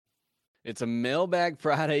It's a Mailbag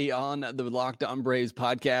Friday on the Locked On Braves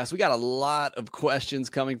podcast. We got a lot of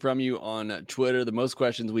questions coming from you on Twitter, the most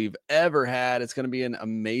questions we've ever had. It's going to be an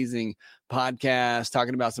amazing podcast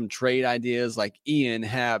talking about some trade ideas like Ian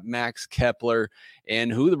Happ, Max Kepler,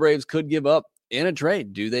 and who the Braves could give up in a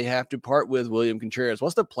trade. Do they have to part with William Contreras?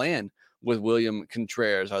 What's the plan with William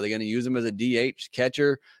Contreras? Are they going to use him as a DH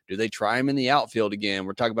catcher? Do they try him in the outfield again?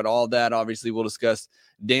 We're talking about all that. Obviously, we'll discuss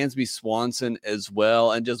Dansby Swanson as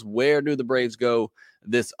well, and just where do the Braves go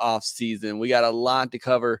this offseason? We got a lot to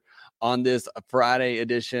cover on this Friday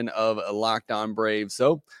edition of Locked On Braves,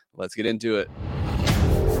 so let's get into it.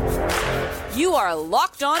 You are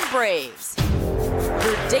Locked On Braves,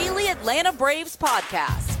 your daily Atlanta Braves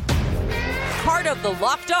podcast. Part of the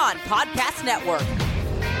Locked On Podcast Network,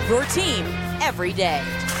 your team every day.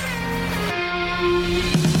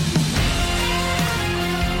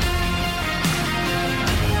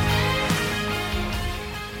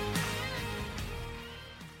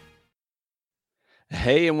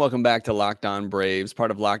 Hey, and welcome back to Locked On Braves, part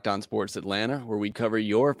of Locked On Sports Atlanta, where we cover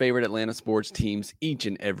your favorite Atlanta sports teams each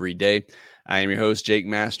and every day. I am your host, Jake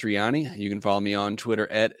Mastriani. You can follow me on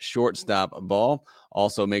Twitter at ShortstopBall.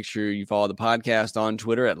 Also, make sure you follow the podcast on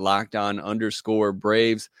Twitter at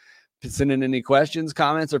LockedOn_Braves. Send in any questions,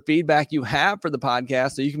 comments, or feedback you have for the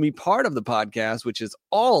podcast so you can be part of the podcast, which is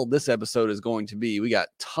all this episode is going to be. We got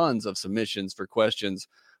tons of submissions for questions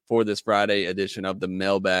for this Friday edition of the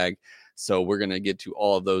Mailbag. So we're going to get to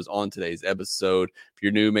all of those on today's episode. If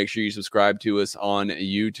you're new, make sure you subscribe to us on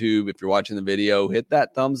YouTube. If you're watching the video, hit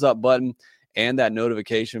that thumbs up button and that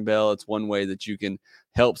notification bell. It's one way that you can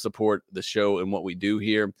help support the show and what we do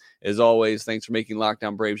here. As always, thanks for making Locked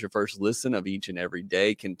On Braves your first listen of each and every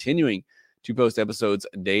day. Continuing to post episodes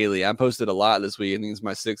daily. I posted a lot this week. I think it's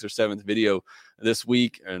my 6th or 7th video this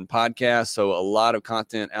week and podcast. So a lot of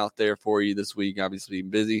content out there for you this week. Obviously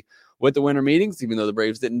busy with the winter meetings, even though the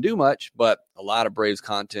Braves didn't do much, but a lot of Braves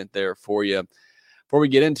content there for you. Before we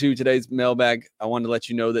get into today's mailbag, I wanted to let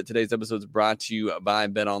you know that today's episode is brought to you by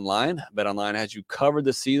BetOnline. BetOnline has you covered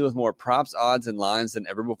this season with more props, odds, and lines than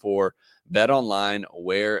ever before. BetOnline,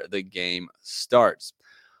 where the game starts.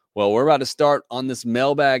 Well, we're about to start on this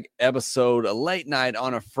mailbag episode, a late night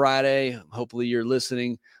on a Friday. Hopefully you're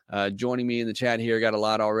listening, joining me in the chat here. Got a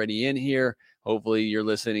lot already in here. Hopefully you're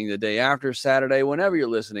listening the day after Saturday. Whenever you're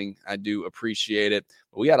listening, I do appreciate it.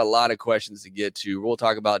 But we got a lot of questions to get to. We'll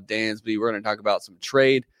talk about Dansby. We're going to talk about some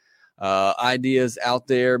trade ideas out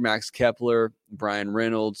there. Max Kepler, Brian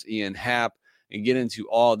Reynolds, Ian Happ, and get into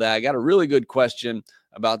all that. I got a really good question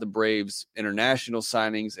about the Braves international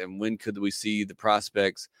signings and when could we see the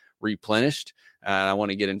prospects replenished. I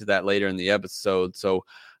want to get into that later in the episode. So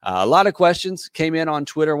a lot of questions came in on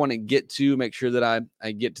Twitter. I want to make sure that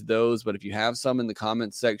I get to those. But if you have some in the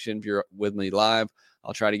comments section, if you're with me live,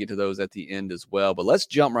 I'll try to get to those at the end as well. But let's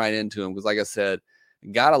jump right into them because, like I said,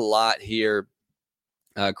 got a lot here.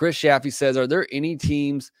 Chris Shaffy says, are there any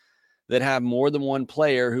teams that have more than one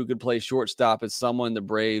player who could play shortstop as someone the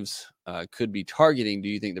Braves could be targeting? Do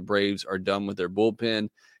you think the Braves are done with their bullpen?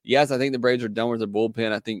 Yes, I think the Braves are done with their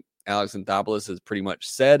bullpen. I think Alex Anthopoulos has pretty much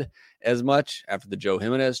said as much after the Joe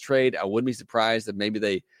Jimenez trade. I wouldn't be surprised if maybe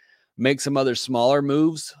they make some other smaller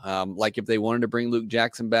moves, like if they wanted to bring Luke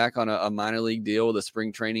Jackson back on a minor league deal with a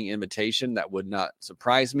spring training invitation. That would not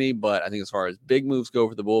surprise me, but I think as far as big moves go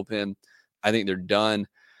for the bullpen, I think they're done.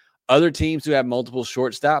 Other teams who have multiple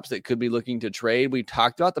shortstops that could be looking to trade, we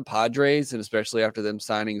talked about the Padres, and especially after them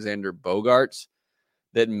signing Xander Bogaerts,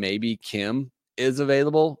 that maybe Kim is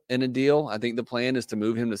available in a deal. I think the plan is to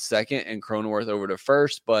move him to second and Cronenworth over to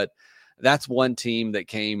first, but that's one team that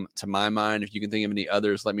came to my mind. If you can think of any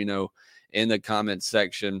others, let me know in the comments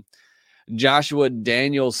section. Joshua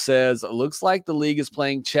Daniels says, looks like the league is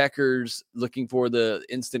playing checkers, looking for the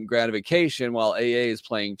instant gratification, while AA is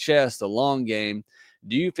playing chess, the long game.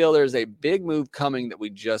 Do you feel there's a big move coming that we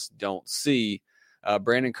just don't see?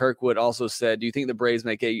 Brandon Kirkwood also said, do you think the Braves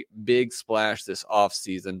make a big splash this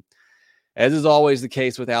offseason? As is always the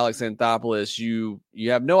case with Alex Anthopoulos, you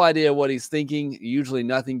have no idea what he's thinking. Usually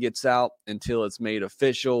nothing gets out until it's made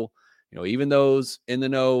official. You know, even those in the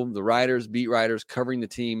know, the writers, beat writers covering the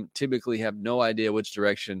team typically have no idea which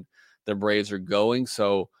direction the Braves are going.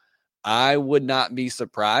 So I would not be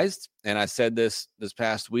surprised. And I said this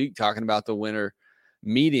past week talking about the winter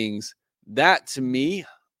meetings, that to me,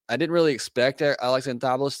 I didn't really expect Alex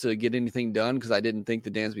Anthopoulos to get anything done because I didn't think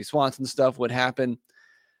the Dansby Swanson stuff would happen.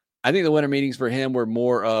 I think the winter meetings for him were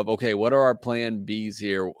more of, okay, what are our plan Bs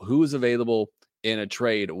here? Who is available in a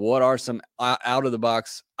trade? What are some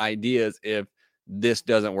out-of-the-box ideas if this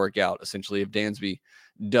doesn't work out? Essentially, if Dansby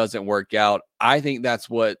doesn't work out, I think that's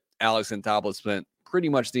what Alex Anthopoulos spent pretty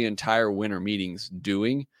much the entire winter meetings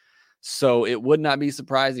doing. So it would not be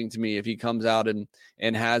surprising to me if he comes out and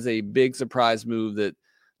has a big surprise move that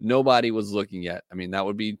nobody was looking at. I mean, that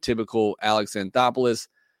would be typical Alex Anthopoulos.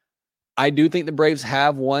 I do think the Braves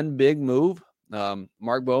have one big move.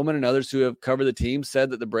 Mark Bowman and others who have covered the team said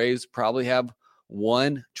that the Braves probably have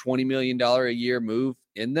one $20 million a year move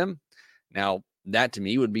in them. Now, that to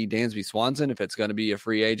me would be Dansby Swanson if it's going to be a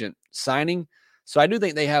free agent signing. So I do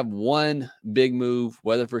think they have one big move,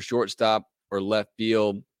 whether for shortstop or left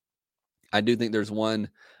field. I do think there's one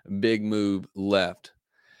big move left.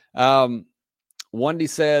 Wendy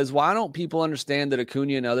says, why don't people understand that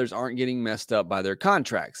Acuna and others aren't getting messed up by their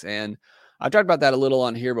contracts? And I talked about that a little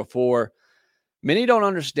on here before. Many don't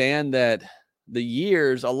understand that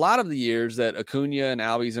a lot of the years that Acuna and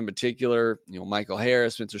Albies in particular, Michael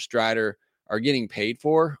Harris, Spencer Strider are getting paid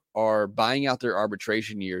for are buying out their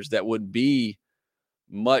arbitration years that would be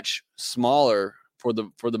much smaller for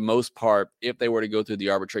the most part if they were to go through the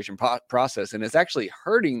arbitration process. And it's actually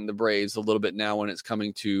hurting the Braves a little bit now when it's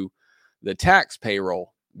coming to the tax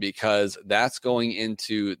payroll, because that's going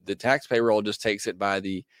into the tax payroll just takes it by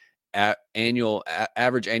the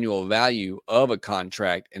average annual value of a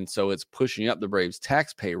contract. And so it's pushing up the Braves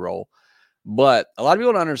tax payroll. But a lot of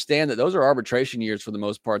people don't understand that those are arbitration years for the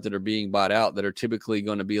most part that are being bought out that are typically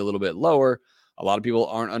going to be a little bit lower. A lot of people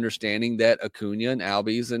aren't understanding that Acuna and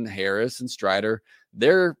Albies and Harris and Strider,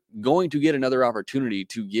 they're going to get another opportunity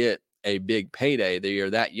to get a big payday. They are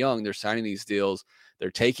that young. They're signing these deals. They're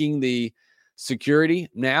taking the security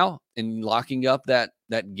now and locking up that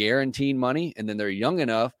guaranteed money. And then they're young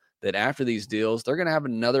enough that after these deals, they're going to have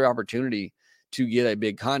another opportunity to get a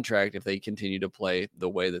big contract if they continue to play the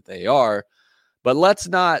way that they are. But let's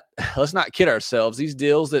not kid ourselves. These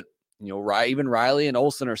deals that, even Riley and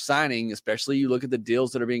Olsen are signing, especially you look at the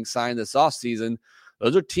deals that are being signed this offseason,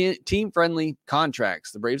 those are team-friendly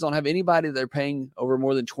contracts. The Braves don't have anybody that they're paying over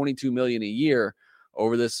more than $22 million a year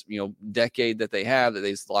over this, decade that they have, that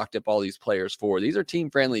they've locked up all these players for. These are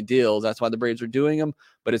team-friendly deals. That's why the Braves are doing them,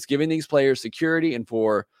 but it's giving these players security. And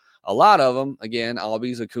for a lot of them, again,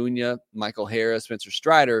 Albies, Acuna, Michael Harris, Spencer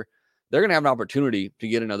Strider, they're going to have an opportunity to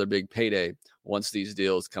get another big payday once these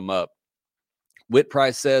deals come up. Whit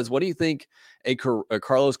Price says, what do you think a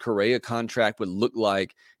Carlos Correa contract would look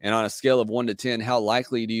like? And on a scale of 1 to 10, how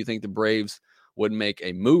likely do you think the Braves would make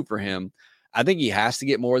a move for him? I think he has to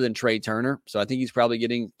get more than Trey Turner. So I think he's probably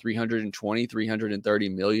getting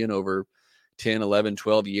 $330 million over 10, 11,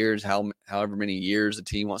 12 years, however many years the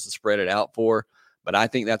team wants to spread it out for. But I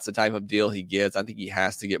think that's the type of deal he gets. I think he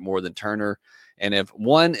has to get more than Turner. And if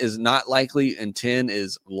 1 is not likely and 10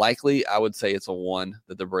 is likely, I would say it's a 1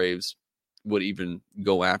 that the Braves would even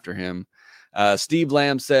go after him. Steve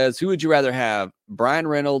Lamb says, who would you rather have? Brian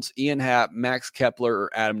Reynolds, Ian Happ, Max Kepler,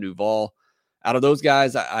 or Adam Duvall? Out of those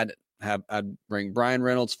guys, I'd bring Brian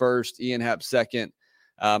Reynolds first, Ian Happ second.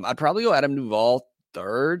 I'd probably go Adam Duvall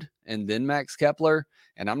third and then Max Kepler.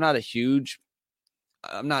 And I'm not huge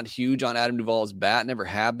on Adam Duvall's bat, never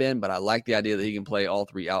have been, but I like the idea that he can play all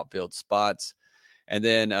 3 outfield spots. And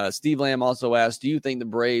then Steve Lamb also asked, do you think the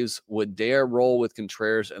Braves would dare roll with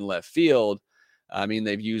Contreras in left field? I mean,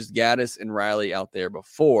 they've used Gaddis and Riley out there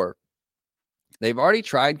before. They've already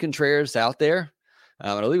tried Contreras out there.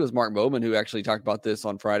 I believe it was Mark Bowman who actually talked about this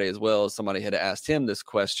on Friday as well. Somebody had asked him this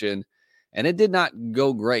question, and it did not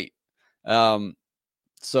go great.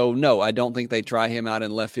 So, no, I don't think they try him out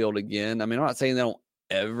in left field again. I mean, I'm not saying they don't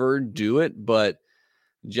ever do it, but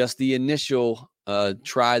just the initial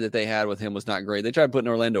try that they had with him was not great. They tried putting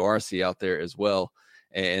Orlando Arce out there as well,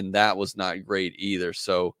 and that was not great either.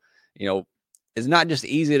 So, it's not just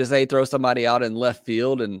easy to say throw somebody out in left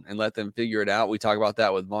field and let them figure it out. We talk about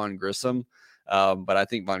that with Vaughn Grissom, but I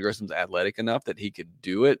think Vaughn Grissom's athletic enough that he could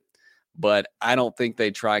do it. But I don't think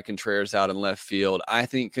they try Contreras out in left field. I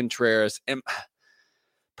think Contreras, and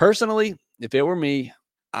personally, if it were me,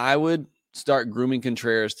 I would start grooming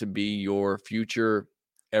Contreras to be your future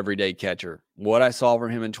everyday catcher. What I saw from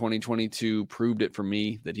him in 2022 proved it for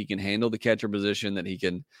me that he can handle the catcher position, that he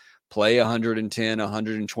can play 110,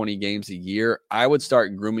 120 games a year. I would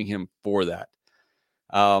start grooming him for that.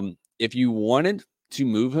 If you wanted to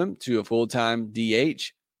move him to a full-time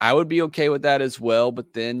DH, I would be okay with that as well,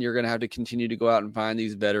 but then you're going to have to continue to go out and find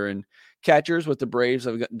these veteran catchers, what the Braves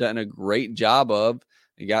have done a great job of.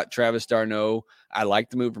 You got Travis d'Arnaud. I like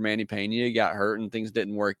the move for Manny Pena. He got hurt and things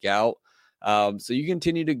didn't work out. So you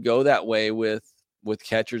continue to go that way with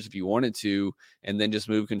catchers if you wanted to, and then just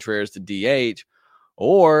move Contreras to DH.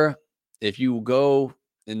 Or if you go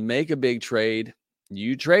and make a big trade,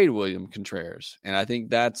 you trade William Contreras. And I think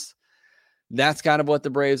that's that's kind of what the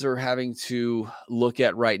Braves are having to look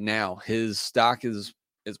at right now. His stock is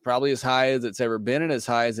probably as high as it's ever been and as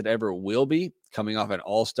high as it ever will be, coming off an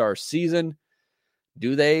all-star season.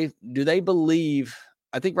 Do they believe?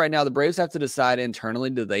 I think right now the Braves have to decide internally,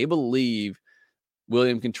 do they believe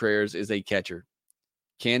William Contreras is a catcher?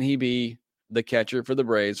 Can he be the catcher for the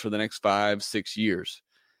Braves for the next 5-6 years?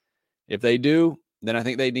 If they do, then I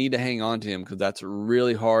think they need to hang on to him, because that's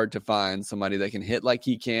really hard to find somebody that can hit like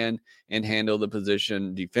he can and handle the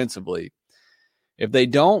position defensively. If they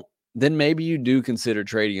don't, then maybe you do consider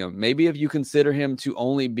trading him. Maybe if you consider him to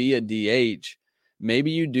only be a DH,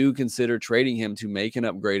 maybe you do consider trading him to make an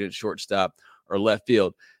upgrade at shortstop or left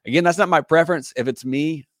field. Again, that's not my preference. If it's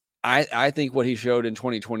me, I think what he showed in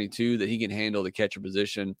 2022, that he can handle the catcher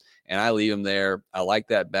position, and I leave him there. I like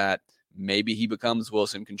that bat. Maybe he becomes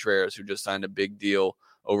Wilson Contreras, who just signed a big deal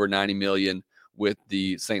over $90 million with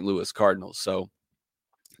the St. Louis Cardinals. So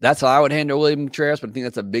that's how I would handle William Contreras, but I think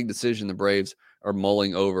that's a big decision the Braves are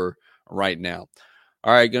mulling over right now.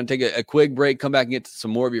 All right, going to take a quick break, come back and get to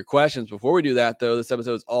some more of your questions. Before we do that, though, this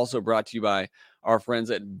episode is also brought to you by our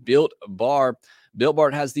friends at Built Bar. Built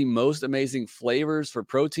Bar has the most amazing flavors for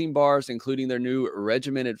protein bars, including their new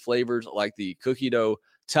regimented flavors like the cookie dough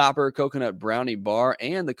topper, coconut brownie bar,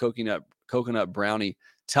 and the coconut brownie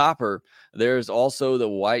topper. There's also the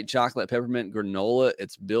white chocolate peppermint granola.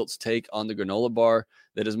 It's Built's take on the granola bar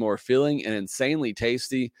that is more filling and insanely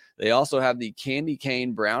tasty. They also have the candy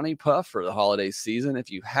cane brownie puff for the holiday season. If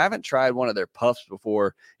you haven't tried one of their puffs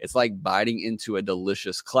before, it's like biting into a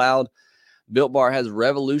delicious cloud. Built Bar has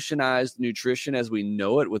revolutionized nutrition as we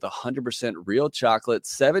know it, with 100% real chocolate,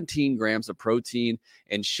 17 grams of protein,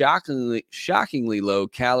 and shockingly low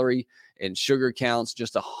calorie and sugar counts,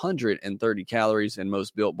 just 130 calories in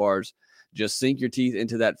most Built Bars. Just sink your teeth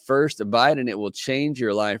into that first bite and it will change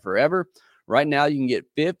your life forever. Right now, you can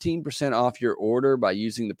get 15% off your order by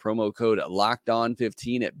using the promo code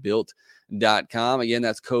LOCKEDON15 at Built.com. Again,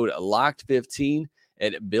 that's code LOCKED15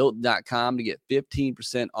 at Built.com to get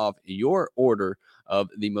 15% off your order of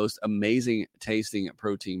the most amazing tasting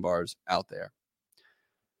protein bars out there.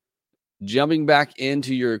 Jumping back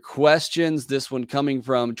into your questions, this one coming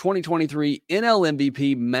from 2023 NL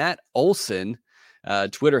MVP Matt Olson,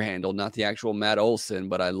 Twitter handle, not the actual Matt Olson,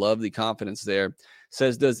 but I love the confidence there.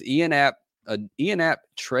 Says, does Ian Happ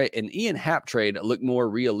trade look more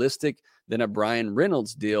realistic than a Brian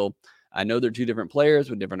Reynolds deal? I know they're two different players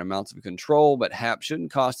with different amounts of control, but Happ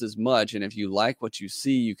shouldn't cost as much. And if you like what you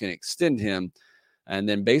see, you can extend him. And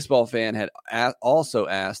then Baseball Fan had also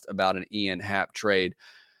asked about an Ian Happ trade.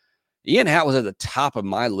 Ian Happ was at the top of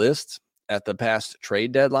my list at the past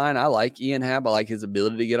trade deadline. I like Ian Happ. I like his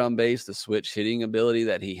ability to get on base, the switch hitting ability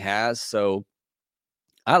that he has. So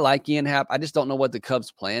I like Ian Happ. I just don't know what the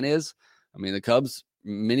Cubs' plan is. I mean, the Cubs,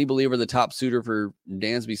 many believe, are the top suitor for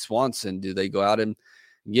Dansby Swanson. Do they go out and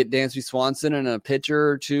get Dansby Swanson and a pitcher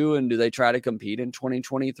or two, and do they try to compete in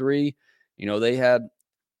 2023?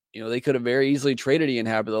 They could have very easily traded Ian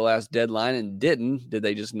Happ at the last deadline and didn't. Did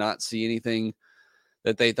they just not see anything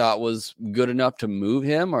that they thought was good enough to move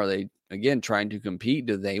him? Are they, again, trying to compete?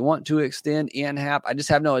 Do they want to extend Ian Happ? I just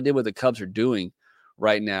have no idea what the Cubs are doing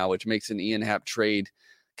right now, which makes an Ian Happ trade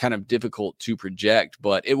kind of difficult to project,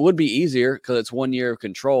 but it would be easier because it's 1 year of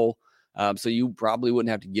control. So you probably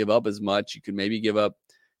wouldn't have to give up as much. You could maybe give up,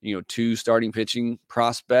 2 starting pitching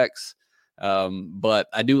prospects. But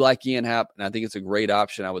I do like Ian Happ, and I think it's a great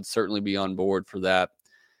option. I would certainly be on board for that.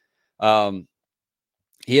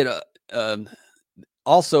 He had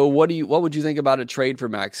also, what would you think about a trade for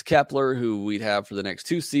Max Kepler, who we'd have for the next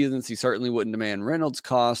 2 seasons? He certainly wouldn't demand Reynolds'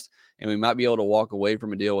 cost, and we might be able to walk away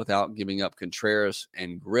from a deal without giving up Contreras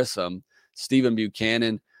and Grissom. Stephen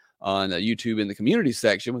Buchanan on YouTube in the community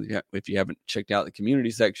section. If you haven't checked out the community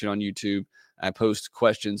section on YouTube, I post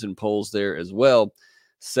questions and polls there as well.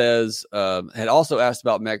 Says, had also asked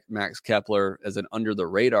about Max Kepler as an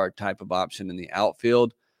under-the-radar type of option in the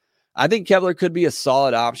outfield. I think Kepler could be a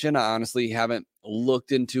solid option. I honestly haven't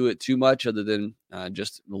looked into it too much other than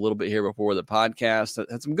just a little bit here before the podcast.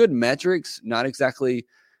 Had some good metrics, not exactly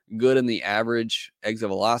good in the average exit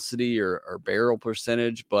velocity or barrel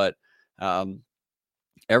percentage, but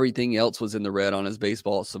everything else was in the red on his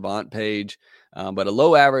Baseball Savant page. But a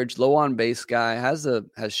low average, low on base guy, has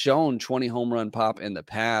shown 20 home run pop in the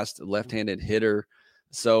past, left-handed hitter.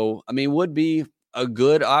 So, would be a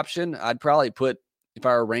good option. I'd probably put, if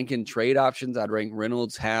I were ranking trade options, I'd rank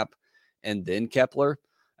Reynolds, Happ, and then Kepler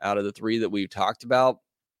out of the 3 that we've talked about.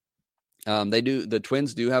 The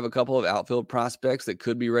Twins do have a couple of outfield prospects that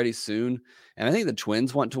could be ready soon. And I think the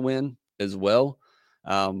Twins want to win as well.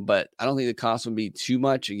 But I don't think the cost would be too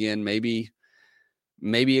much. Again, maybe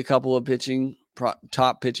maybe a couple of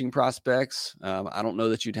top pitching prospects. I don't know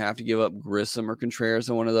that you'd have to give up Grissom or Contreras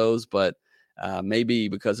on one of those, but maybe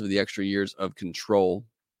because of the extra years of control.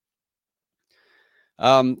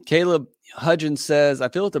 Caleb Hudgens says, I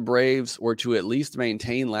feel if the Braves were to at least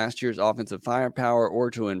maintain last year's offensive firepower or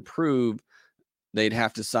to improve, they'd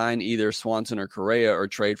have to sign either Swanson or Correa or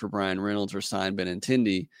trade for Brian Reynolds or sign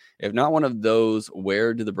Benintendi. If not one of those,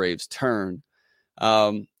 where do the Braves turn?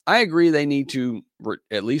 I agree they need to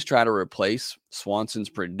at least try to replace Swanson's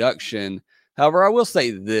production. However, I will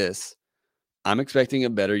say this. I'm expecting a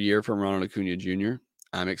better year from Ronald Acuna Jr.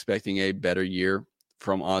 I'm expecting a better year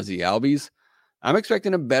from Ozzie Albies. I'm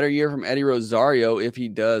expecting a better year from Eddie Rosario if he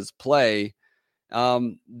does play.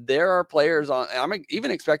 There are players I'm even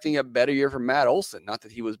expecting a better year from Matt Olson. Not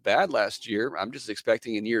that he was bad last year. I'm just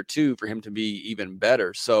expecting in year 2 for him to be even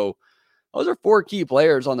better. So those are 4 key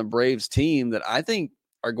players on the Braves team that I think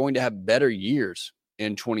are going to have better years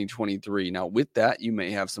in 2023. Now, with that, you may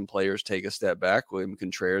have some players take a step back. William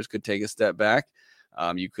Contreras could take a step back.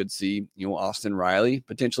 You could see, Austin Riley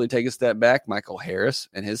potentially take a step back. Michael Harris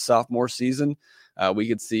in his sophomore season, we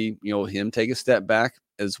could see, him take a step back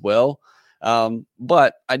as well.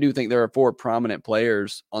 But I do think there are 4 prominent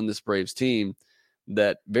players on this Braves team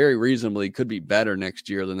that very reasonably could be better next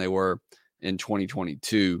year than they were in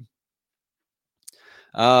 2022.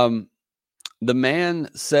 The man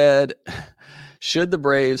said, should the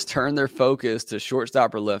Braves turn their focus to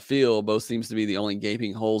shortstop or left field? Both seems to be the only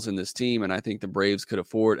gaping holes in this team, and I think the Braves could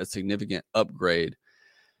afford a significant upgrade.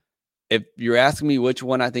 If you're asking me which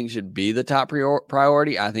one I think should be the top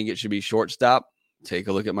priority, I think it should be shortstop. Take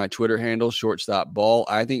a look at my Twitter handle, Shortstop Ball.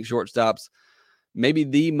 I think shortstop's maybe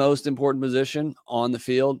the most important position on the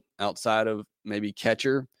field outside of maybe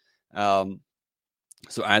catcher.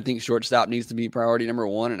 So I think shortstop needs to be priority number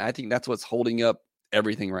 1, and I think that's what's holding up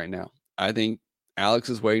everything right now. I think Alex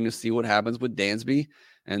is waiting to see what happens with Dansby,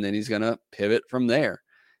 and then he's going to pivot from there.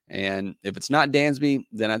 And if it's not Dansby,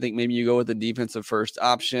 then I think maybe you go with the defensive first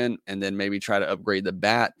option and then maybe try to upgrade the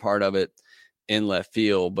bat part of it in left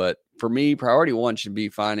field. But for me, priority 1 should be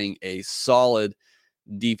finding a solid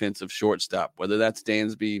defensive shortstop, whether that's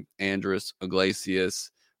Dansby, Andrus, Iglesias,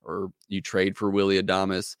 or you trade for Willy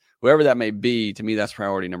Adames, whoever that may be. To me, that's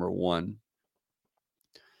priority number 1.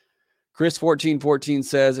 Chris 1414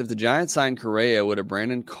 says, if the Giants signed Correa, would a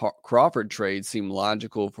Brandon Crawford trade seem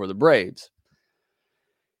logical for the Braves?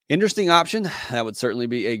 Interesting option. That would certainly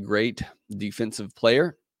be a great defensive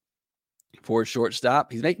player for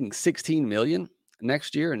shortstop. He's making $16 million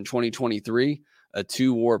next year in 2023, a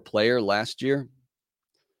 2-WAR player last year.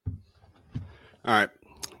 All right.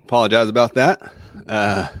 Apologize about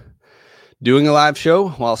that. Doing a live show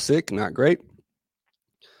while sick, not great.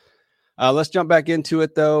 Let's jump back into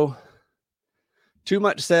it, though. Too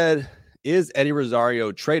Much said, is Eddie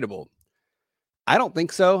Rosario tradable? I don't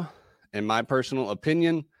think so, in my personal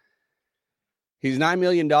opinion. He's $9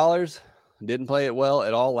 million. Didn't play it well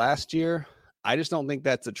at all last year. I just don't think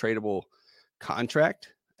that's a tradable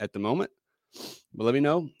contract at the moment. But let me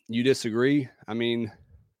know. You disagree. I mean,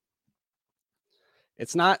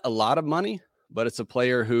 it's not a lot of money, but it's a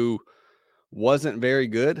player who wasn't very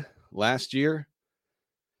good last year.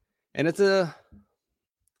 And it's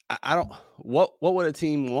what would a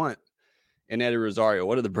team want in Eddie Rosario?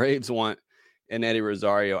 What do the Braves want in Eddie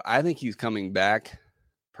Rosario? I think he's coming back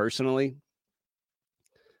personally.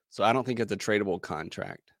 So I don't think it's a tradable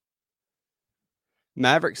contract.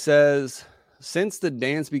 Maverick says, since the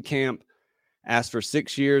Dansby camp asked for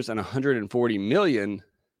 6 years and $140 million,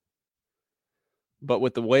 but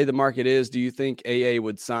with the way the market is, do you think AA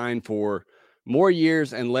would sign for more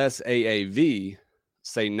years and less AAV?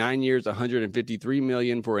 Say 9 years, $153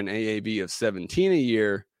 million for an AAV of 17 a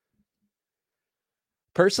year.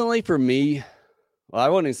 Personally, for me, well, I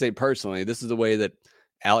wouldn't even say personally. This is the way that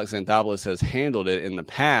Alex Anthopoulos has handled it in the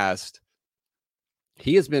past.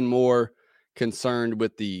 He has been more concerned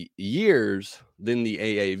with the years than the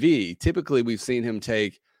AAV. Typically, we've seen him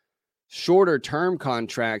take shorter term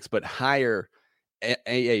contracts, but higher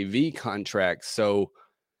AAV contracts. So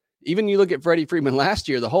even you look at Freddie Freeman last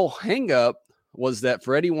year, the whole hang up was that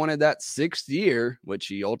Freddie wanted that 6th year, which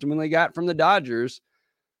he ultimately got from the Dodgers,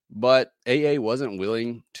 but AA wasn't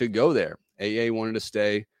willing to go there. AA wanted to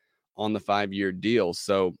stay on the 5-year deal.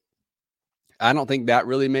 So I don't think that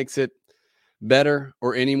really makes it better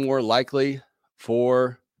or any more likely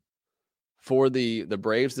for the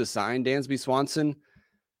Braves to sign Dansby Swanson.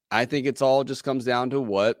 I think it's all just comes down to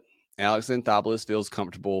what Alex Anthopoulos feels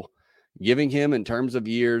comfortable giving him in terms of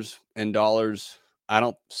years and dollars. I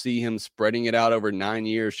don't see him spreading it out over 9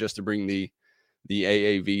 years just to bring the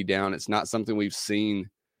AAV down. It's not something we've seen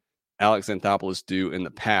Alex Anthopoulos do in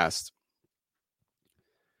the past.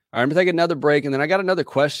 All right, I'm going to take another break, and then I got another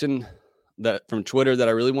question that from Twitter that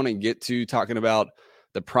I really want to get to, talking about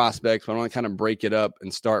the prospects, but I want to kind of break it up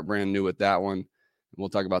and start brand new with that one. We'll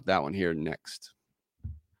talk about that one here next.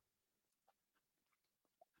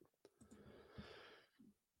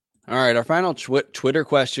 All right, our final Twitter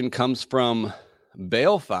question comes from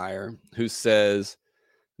Balefire, who says,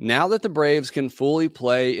 now that the Braves can fully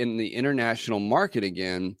play in the international market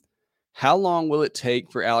again, how long will it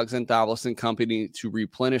take for Alex Anthopoulos and company to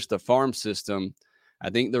replenish the farm system? I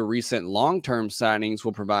think the recent long-term signings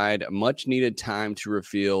will provide much needed time to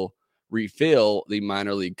refill the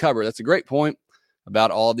minor league cover. That's a great point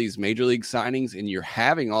about all these major league signings, and you're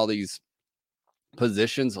having all these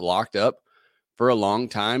positions locked up for a long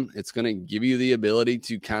time. It's going to give you the ability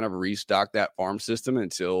to kind of restock that farm system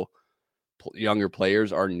until younger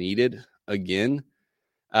players are needed again.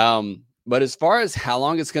 But as far as how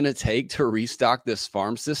long it's going to take to restock this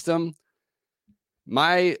farm system,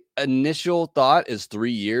 my initial thought is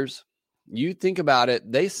 3 years. You think about it,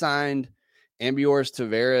 they signed Ambiorz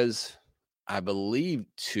Taveras, I believe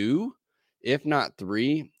 2, if not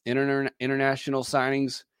 3 international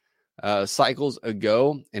signings cycles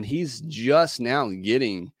ago, and he's just now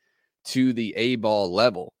getting to the A-ball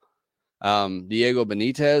level. Diego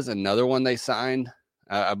Benitez, another one they signed.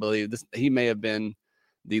 I believe he may have been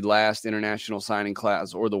the last international signing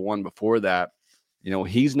class or the one before that.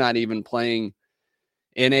 He's not even playing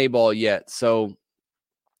in A-ball yet. So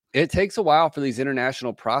it takes a while for these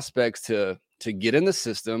international prospects to get in the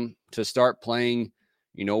system, to start playing,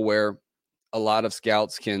 where a lot of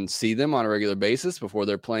scouts can see them on a regular basis before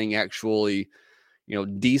they're playing actually,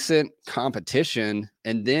 decent competition.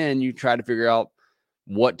 And then you try to figure out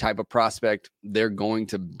what type of prospect they're going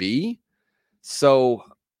to be. So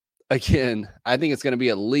again, I think it's going to be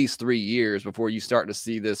at least 3 years before you start to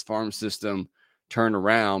see this farm system turn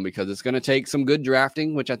around, because it's going to take some good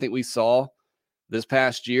drafting, which I think we saw this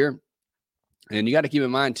past year. And you got to keep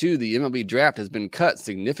in mind too, the MLB draft has been cut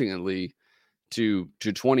significantly to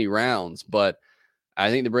 20 rounds, but I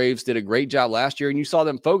think the Braves did a great job last year, and you saw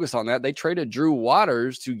them focus on that. They traded Drew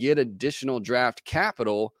Waters to get additional draft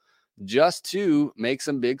capital just to make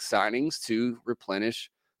some big signings to replenish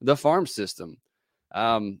the farm system.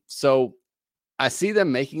 So I see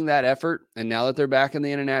them making that effort. And now that they're back in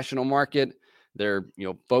the international market, they're,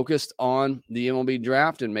 focused on the MLB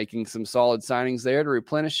draft and making some solid signings there to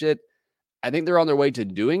replenish it. I think they're on their way to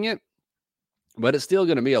doing it, but it's still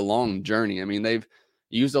going to be a long journey. I mean, they've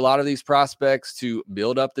used a lot of these prospects to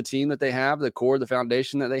build up the team that they have, the core, the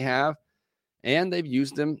foundation that they have, and they've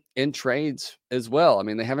used them in trades as well. I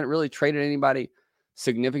mean, they haven't really traded anybody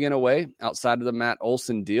significant away outside of the Matt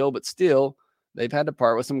Olson deal, but still they've had to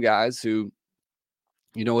part with some guys who,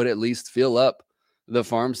 would at least fill up the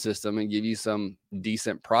farm system and give you some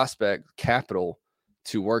decent prospect capital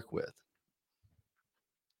to work with.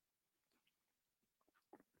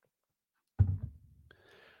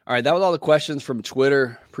 All right, that was all the questions from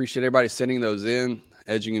Twitter. Appreciate everybody sending those in.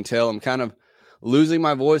 As you can tell, I'm kind of losing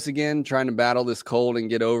my voice again, trying to battle this cold and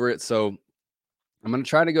get over it. So I'm going to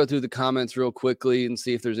try to go through the comments real quickly and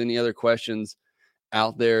see if there's any other questions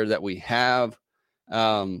out there that we have.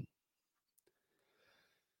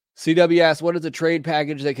 CW asked, what is the trade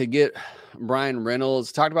package that could get Bryan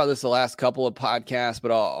Reynolds? Talked about this the last couple of podcasts,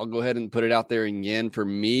 but I'll go ahead and put it out there again. For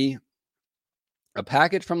me, a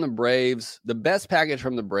package from the Braves, the best package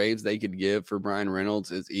from the Braves they could give for Bryan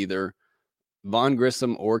Reynolds is either Vaughn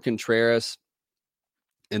Grissom or Contreras,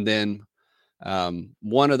 and then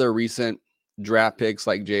one of their recent draft picks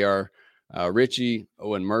like J.R. Ritchie,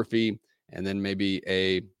 Owen Murphy, and then maybe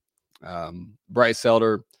a Bryce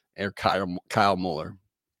Elder or Kyle Muller.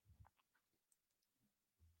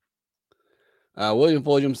 William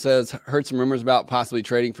Fulgham says, heard some rumors about possibly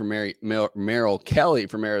trading for Merrill Kelly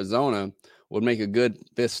from Arizona. Would make a good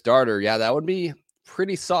fifth starter. Yeah, that would be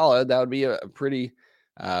pretty solid. That would be a pretty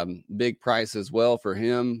big price as well for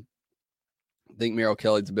him. I think Merrill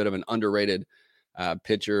Kelly's a bit of an underrated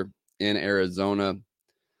pitcher in Arizona.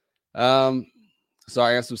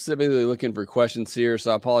 Sorry, I'm specifically looking for questions here,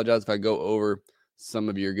 so I apologize if I go over some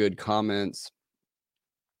of your good comments.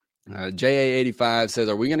 JA85 says,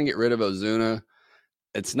 are we going to get rid of Ozuna?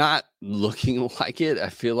 It's not looking like it. I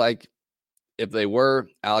feel like if they were,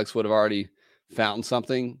 Alex would have already found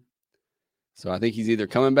something. So I think he's either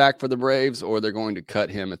coming back for the Braves or they're going to cut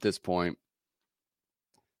him at this point.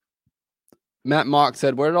 Matt Mock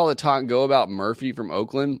said, where did all the talk go about Murphy from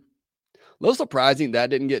Oakland? A little surprising that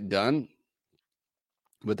didn't get done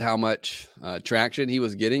with how much traction he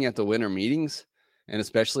was getting at the winter meetings. And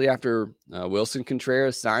especially after Wilson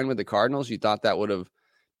Contreras signed with the Cardinals, you thought that would have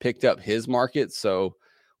picked up his market. So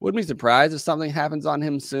wouldn't be surprised if something happens on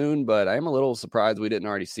him soon, but I am a little surprised we didn't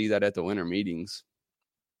already see that at the winter meetings.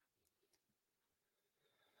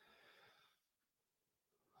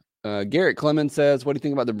 Garrett Clemens says, what do you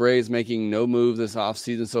think about the Braves making no moves this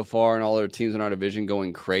offseason so far and all their teams in our division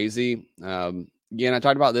going crazy? Again, I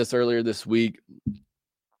talked about this earlier this week.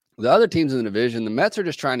 The other teams in the division, the Mets are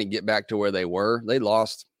just trying to get back to where they were. They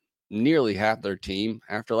lost nearly half their team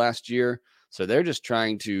after last year, so they're just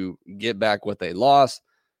trying to get back what they lost.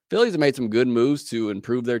 Phillies have made some good moves to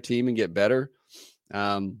improve their team and get better.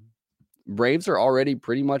 Braves are already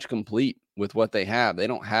pretty much complete with what they have. They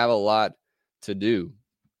don't have a lot to do.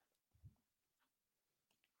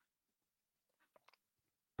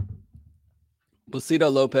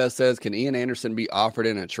 Placido Lopez says, can Ian Anderson be offered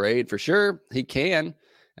in a trade? For sure, he can.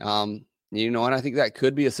 And I think that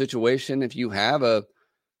could be a situation if you have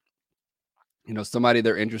somebody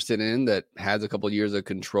they're interested in that has a couple of years of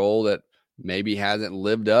control that maybe hasn't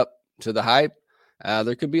lived up to the hype.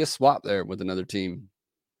 There could be a swap there with another team.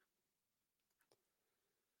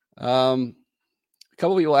 A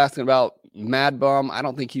couple of people asking about Mad Bum. I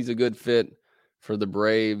don't think he's a good fit for the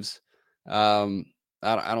Braves.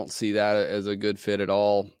 I don't see that as a good fit at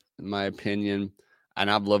all, in my opinion. And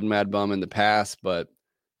I've loved Mad Bum in the past, but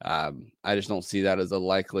I just don't see that as a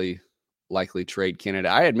likely trade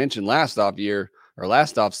candidate. I had mentioned last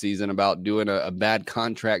off season about doing a bad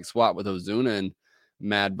contract swap with Ozuna and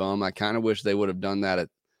Mad Bum. I kind of wish they would have done that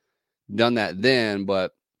then,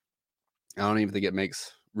 but I don't even think it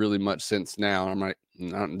makes really much sense now. The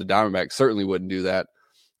Diamondbacks certainly wouldn't do that.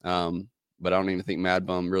 But I don't even think Mad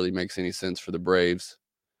Bum really makes any sense for the Braves.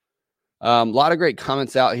 A lot of great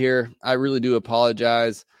comments out here. I really do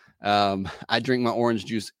apologize. I drink my orange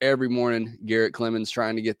juice every morning. Garrett Clemens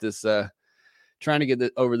trying to get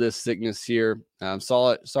over this sickness here.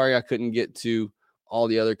 Sorry I couldn't get to all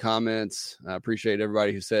the other comments. I appreciate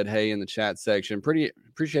everybody who said hey in the chat section. Appreciate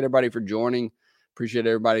everybody for joining. Appreciate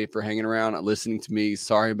everybody for hanging around and listening to me.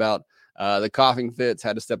 Sorry about the coughing fits.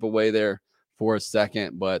 Had to step away there for a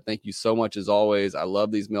second, but thank you so much as always. I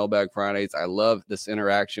love these Mailbag Fridays. I love this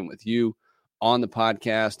interaction with you on the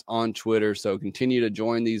podcast, on Twitter. So continue to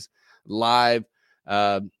join these live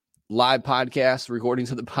podcast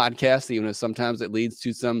recordings of the podcast, even if sometimes it leads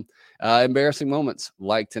to some embarrassing moments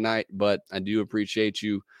like tonight. But I do appreciate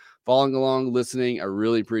you following along, listening. I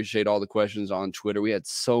really appreciate all the questions on Twitter. We had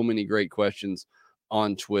so many great questions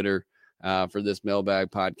on Twitter for this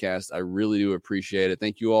Mailbag podcast. I really do appreciate it.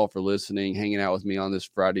 Thank you all for listening, hanging out with me on this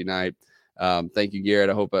Friday night. Thank you,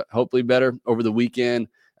 Garrett. I hope hopefully better over the weekend,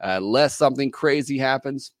 unless something crazy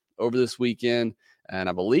happens over this weekend. And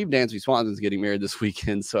I believe Dansby Swanson's getting married this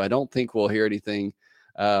weekend, so I don't think we'll hear anything.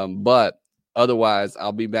 But otherwise,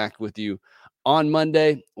 I'll be back with you on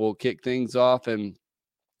Monday. We'll kick things off and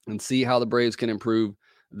see how the Braves can improve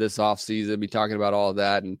this offseason. Be talking about all of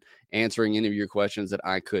that and answering any of your questions that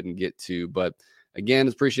I couldn't get to. But again,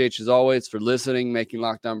 appreciate you as always for listening, making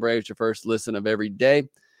Locked On Braves your first listen of every day.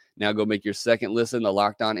 Now go make your second listen, the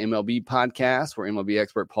Locked On MLB podcast, where MLB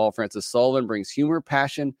expert Paul Francis Sullivan brings humor,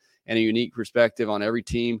 passion, and a unique perspective on every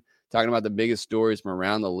team, talking about the biggest stories from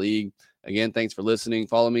around the league. Again, thanks for listening.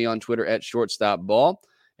 Follow me on Twitter at @ShortstopBall,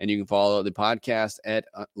 and you can follow the podcast at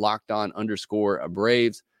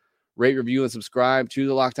LockedOn_Braves. Rate, review, and subscribe to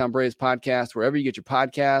the Locked On Braves podcast wherever you get your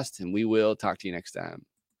podcasts, and we will talk to you next time.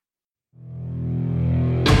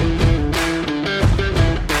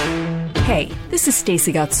 Hey, this is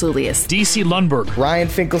Stacey Gotsoulias, DC Lundberg, Ryan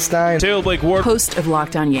Finkelstein, Taylor Blake Ward, host of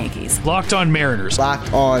Locked On Yankees, Locked On Mariners,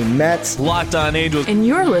 Locked On Mets, Locked On Angels, and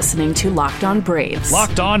you're listening to Locked On Braves.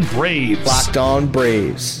 Locked On Braves. Locked On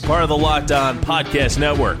Braves. Part of the Locked On Podcast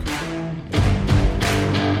Network.